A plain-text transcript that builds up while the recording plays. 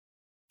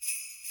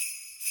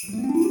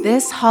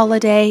This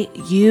holiday,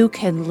 you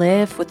can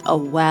live with a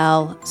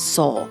well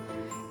soul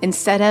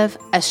instead of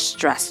a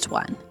stressed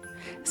one.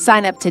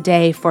 Sign up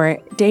today for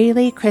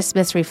daily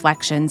Christmas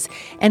reflections,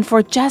 and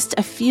for just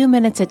a few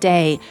minutes a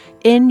day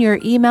in your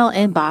email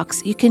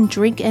inbox, you can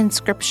drink in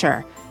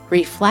scripture,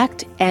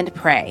 reflect, and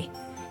pray.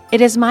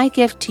 It is my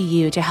gift to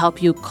you to help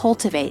you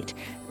cultivate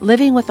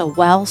living with a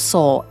well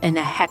soul in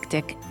a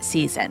hectic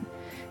season.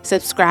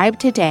 Subscribe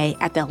today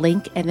at the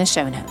link in the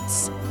show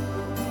notes.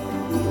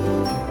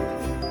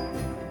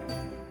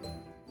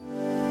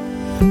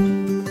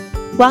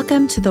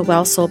 Welcome to the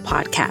Well Soul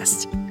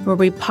Podcast, where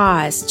we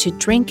pause to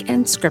drink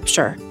in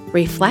scripture,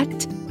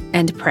 reflect,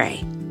 and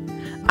pray.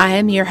 I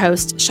am your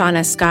host,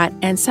 Shauna Scott,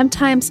 and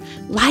sometimes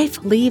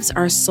life leaves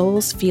our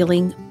souls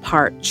feeling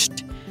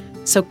parched.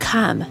 So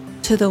come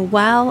to the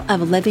well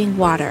of living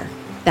water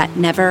that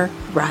never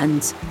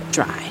runs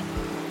dry.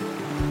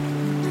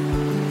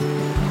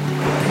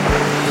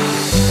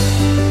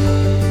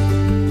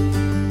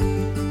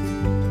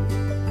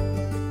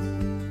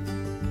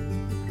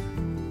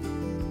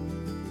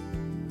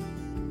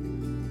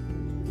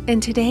 In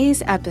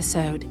today's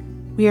episode,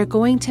 we are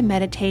going to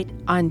meditate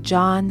on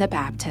John the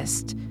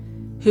Baptist,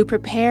 who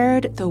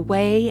prepared the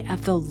way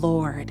of the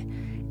Lord,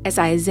 as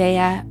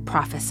Isaiah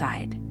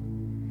prophesied.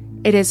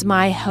 It is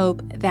my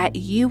hope that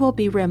you will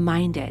be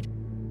reminded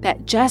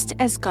that just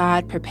as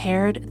God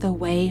prepared the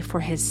way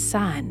for His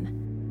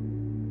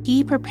Son,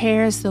 He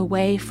prepares the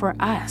way for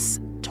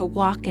us to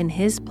walk in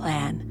His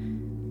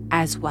plan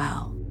as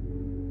well.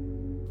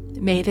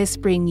 May this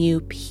bring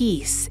you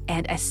peace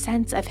and a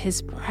sense of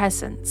His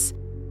presence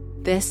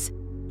this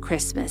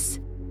Christmas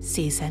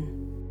season.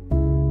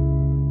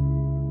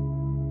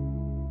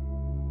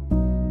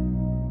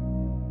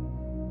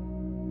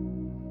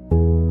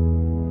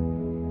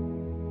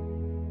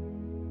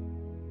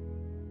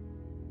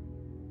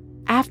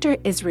 After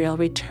Israel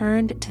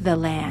returned to the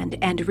land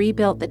and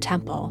rebuilt the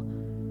temple,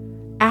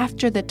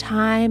 after the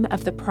time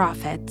of the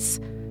prophets,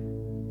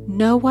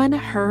 no one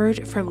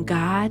heard from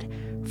God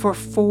for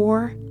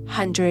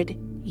 400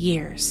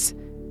 years.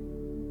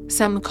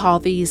 Some call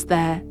these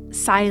the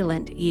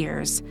silent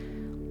years,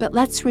 but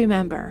let's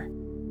remember,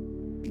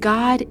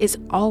 God is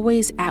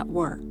always at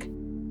work.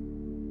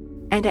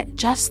 And at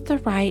just the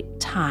right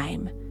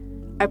time,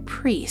 a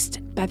priest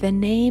by the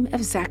name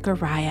of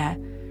Zechariah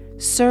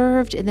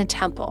served in the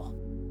temple,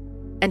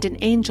 and an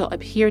angel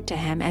appeared to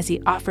him as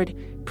he offered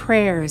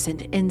prayers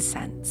and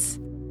incense.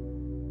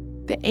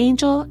 The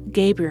angel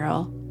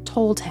Gabriel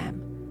told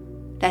him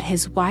that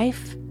his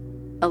wife,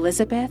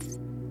 Elizabeth,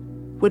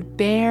 would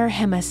bear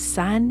him a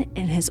son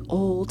in his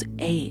old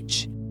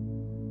age.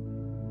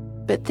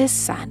 But this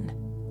son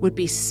would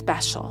be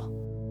special.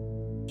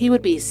 He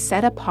would be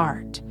set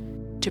apart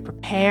to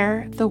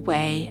prepare the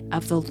way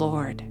of the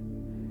Lord.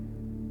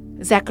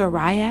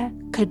 Zechariah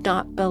could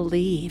not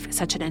believe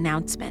such an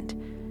announcement.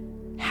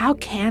 How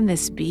can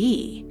this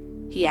be?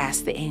 He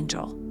asked the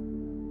angel.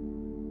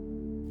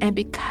 And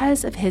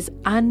because of his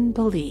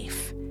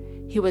unbelief,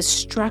 he was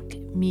struck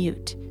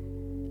mute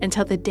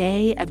until the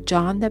day of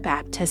John the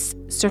Baptist's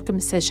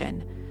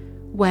circumcision,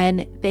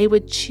 when they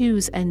would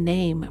choose a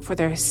name for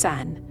their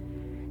son,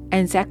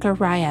 and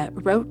Zechariah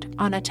wrote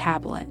on a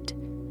tablet,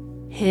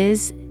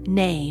 "His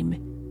name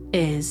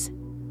is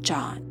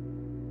John."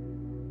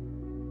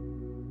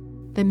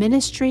 The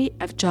ministry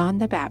of John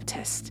the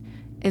Baptist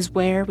is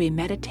where we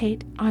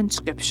meditate on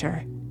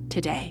Scripture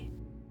today.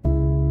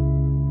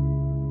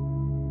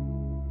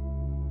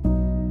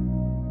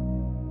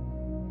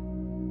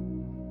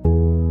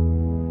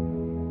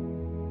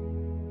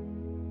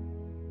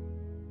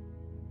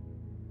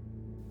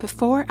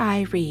 Before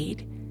I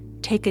read,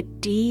 take a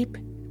deep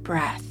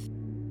breath.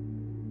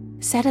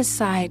 Set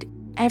aside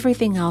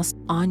everything else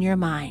on your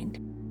mind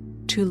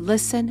to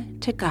listen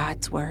to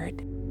God's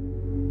Word.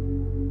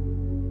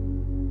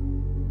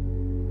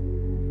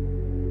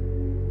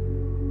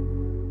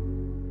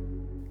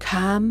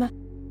 Come,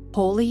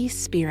 Holy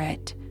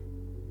Spirit,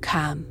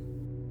 come.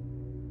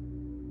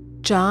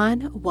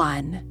 John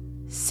 1,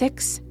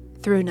 6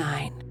 through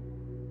 9.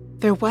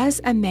 There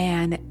was a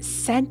man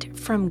sent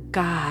from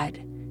God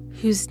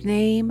whose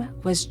name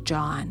was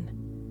John.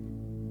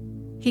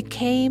 He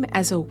came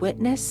as a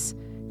witness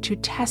to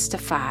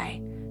testify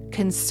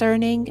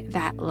concerning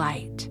that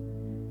light,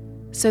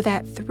 so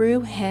that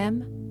through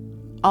him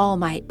all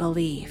might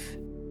believe.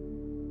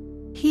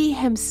 He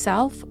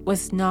himself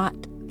was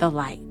not the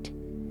light.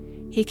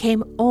 He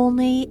came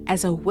only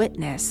as a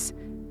witness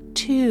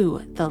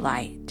to the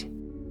light.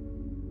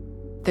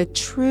 The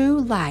true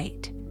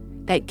light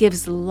that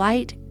gives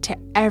light to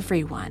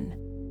everyone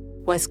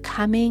was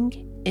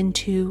coming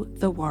into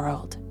the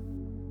world.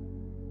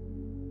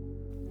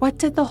 What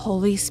did the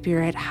Holy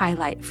Spirit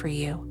highlight for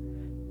you?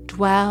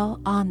 Dwell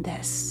on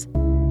this.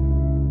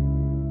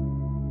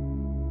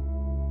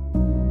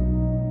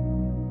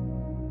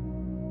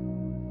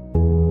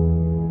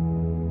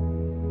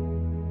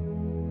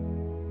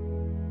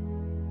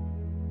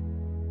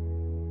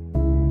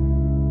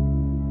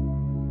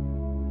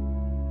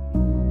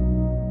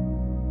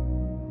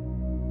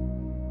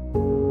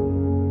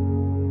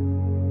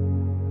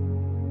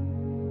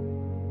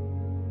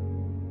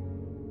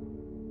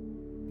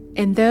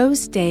 In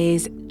those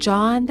days,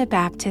 John the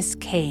Baptist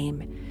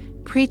came,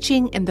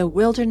 preaching in the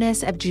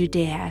wilderness of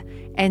Judea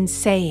and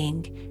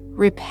saying,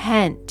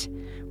 "Repent,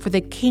 for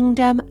the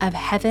kingdom of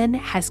heaven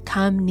has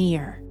come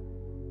near."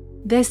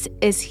 This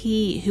is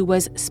he who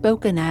was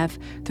spoken of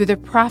through the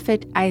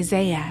prophet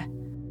Isaiah,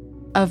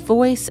 a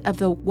voice of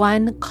the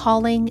one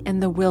calling in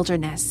the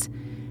wilderness,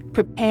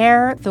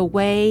 "Prepare the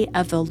way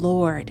of the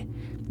Lord,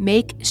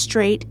 make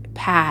straight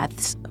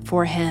paths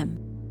for him."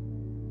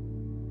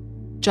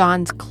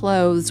 John's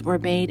clothes were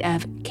made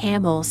of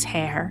camel's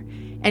hair,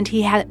 and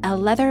he had a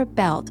leather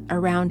belt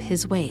around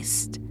his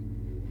waist.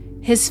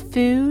 His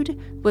food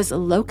was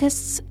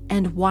locusts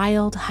and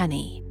wild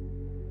honey.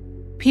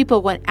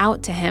 People went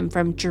out to him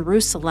from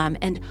Jerusalem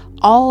and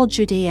all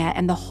Judea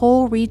and the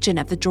whole region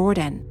of the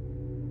Jordan.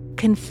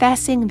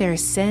 Confessing their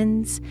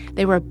sins,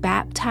 they were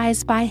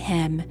baptized by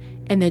him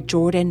in the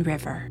Jordan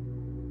River.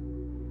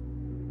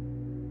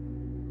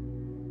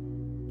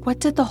 What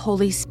did the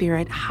Holy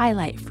Spirit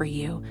highlight for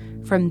you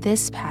from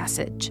this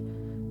passage?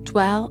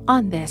 Dwell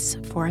on this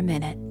for a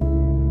minute.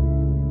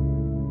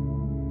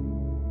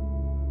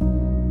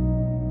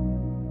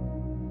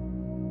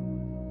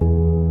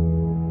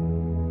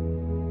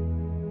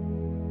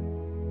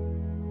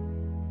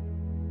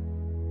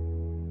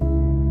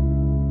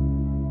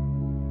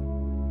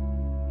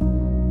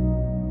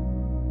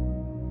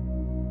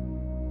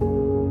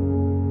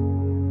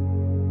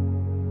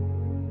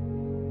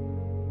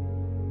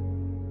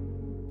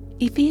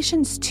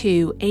 Ephesians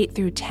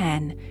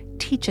 2:8-10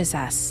 teaches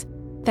us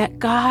that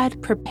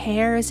God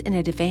prepares in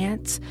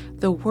advance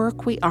the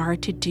work we are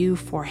to do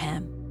for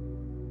him.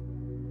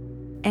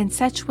 And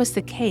such was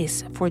the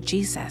case for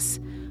Jesus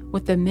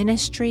with the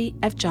ministry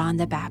of John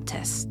the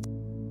Baptist.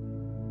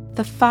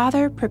 The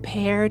Father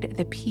prepared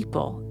the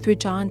people through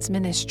John's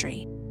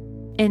ministry.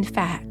 In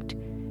fact,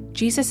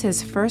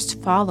 Jesus' first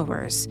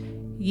followers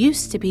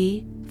used to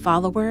be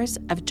followers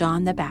of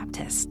John the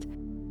Baptist.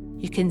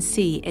 You can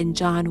see in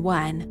John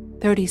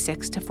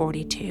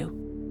 1:36-42.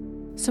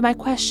 So my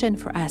question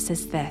for us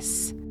is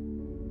this: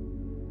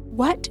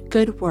 what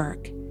good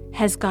work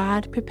has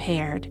God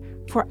prepared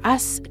for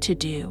us to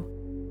do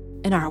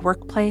in our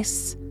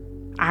workplace,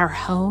 our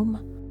home,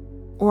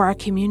 or our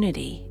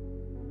community?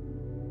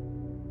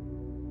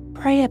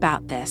 Pray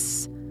about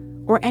this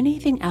or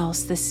anything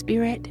else the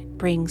Spirit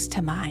brings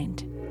to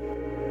mind.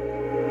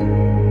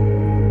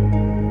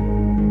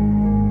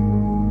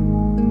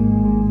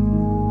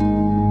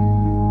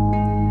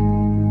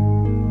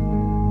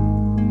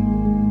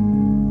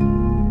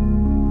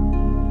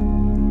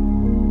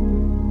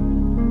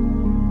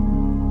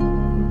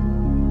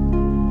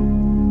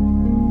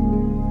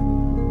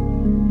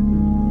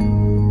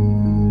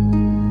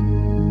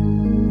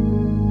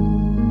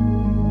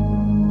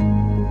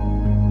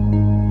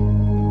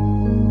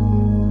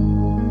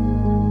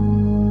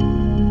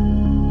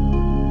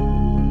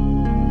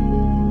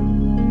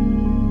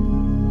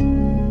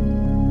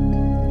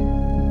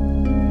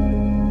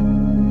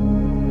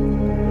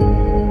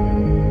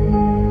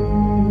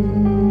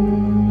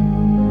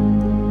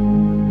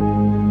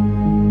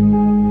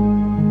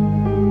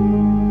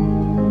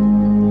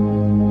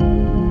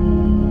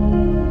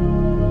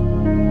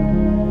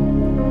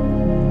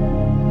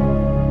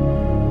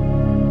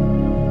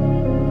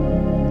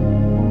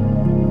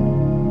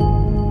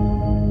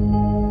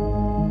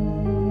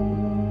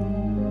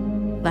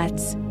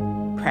 Let's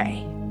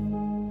pray.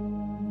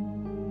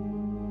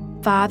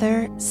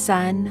 Father,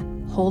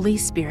 Son, Holy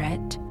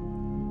Spirit,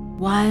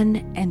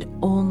 one and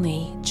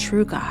only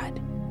true God,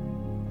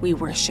 we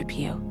worship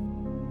you.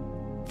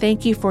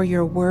 Thank you for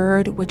your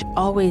word, which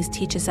always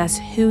teaches us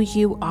who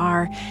you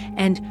are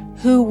and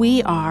who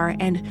we are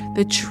and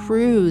the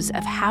truths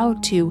of how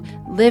to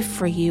live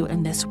for you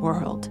in this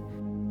world.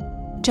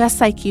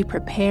 Just like you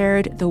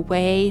prepared the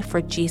way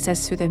for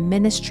Jesus through the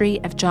ministry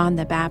of John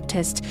the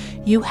Baptist,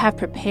 you have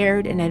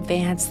prepared in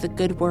advance the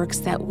good works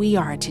that we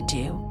are to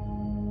do.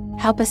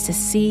 Help us to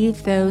see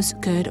those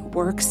good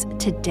works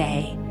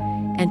today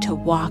and to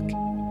walk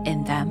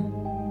in them.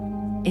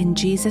 In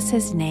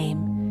Jesus'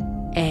 name,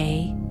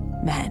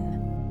 amen.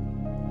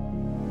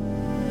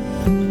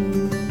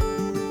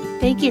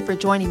 Thank you for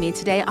joining me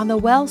today on the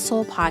Well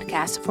Soul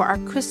Podcast for our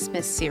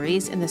Christmas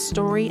series in the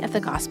story of the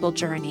gospel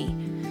journey.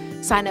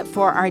 Sign up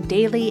for our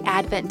daily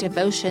Advent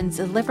devotions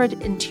delivered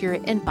into your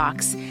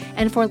inbox,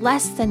 and for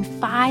less than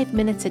 5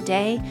 minutes a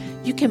day,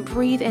 you can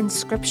breathe in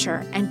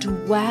Scripture and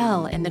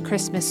dwell in the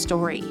Christmas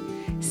story.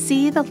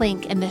 See the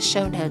link in the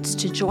show notes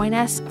to join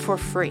us for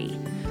free.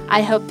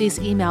 I hope these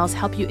emails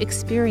help you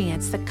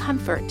experience the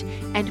comfort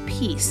and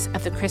peace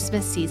of the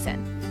Christmas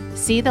season.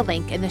 See the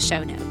link in the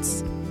show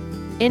notes.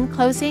 In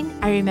closing,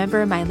 I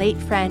remember my late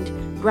friend,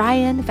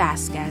 Brian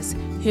Vasquez,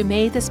 who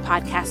made this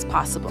podcast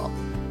possible.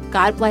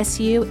 God bless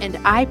you, and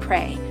I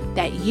pray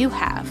that you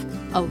have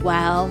a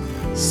well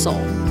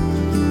soul.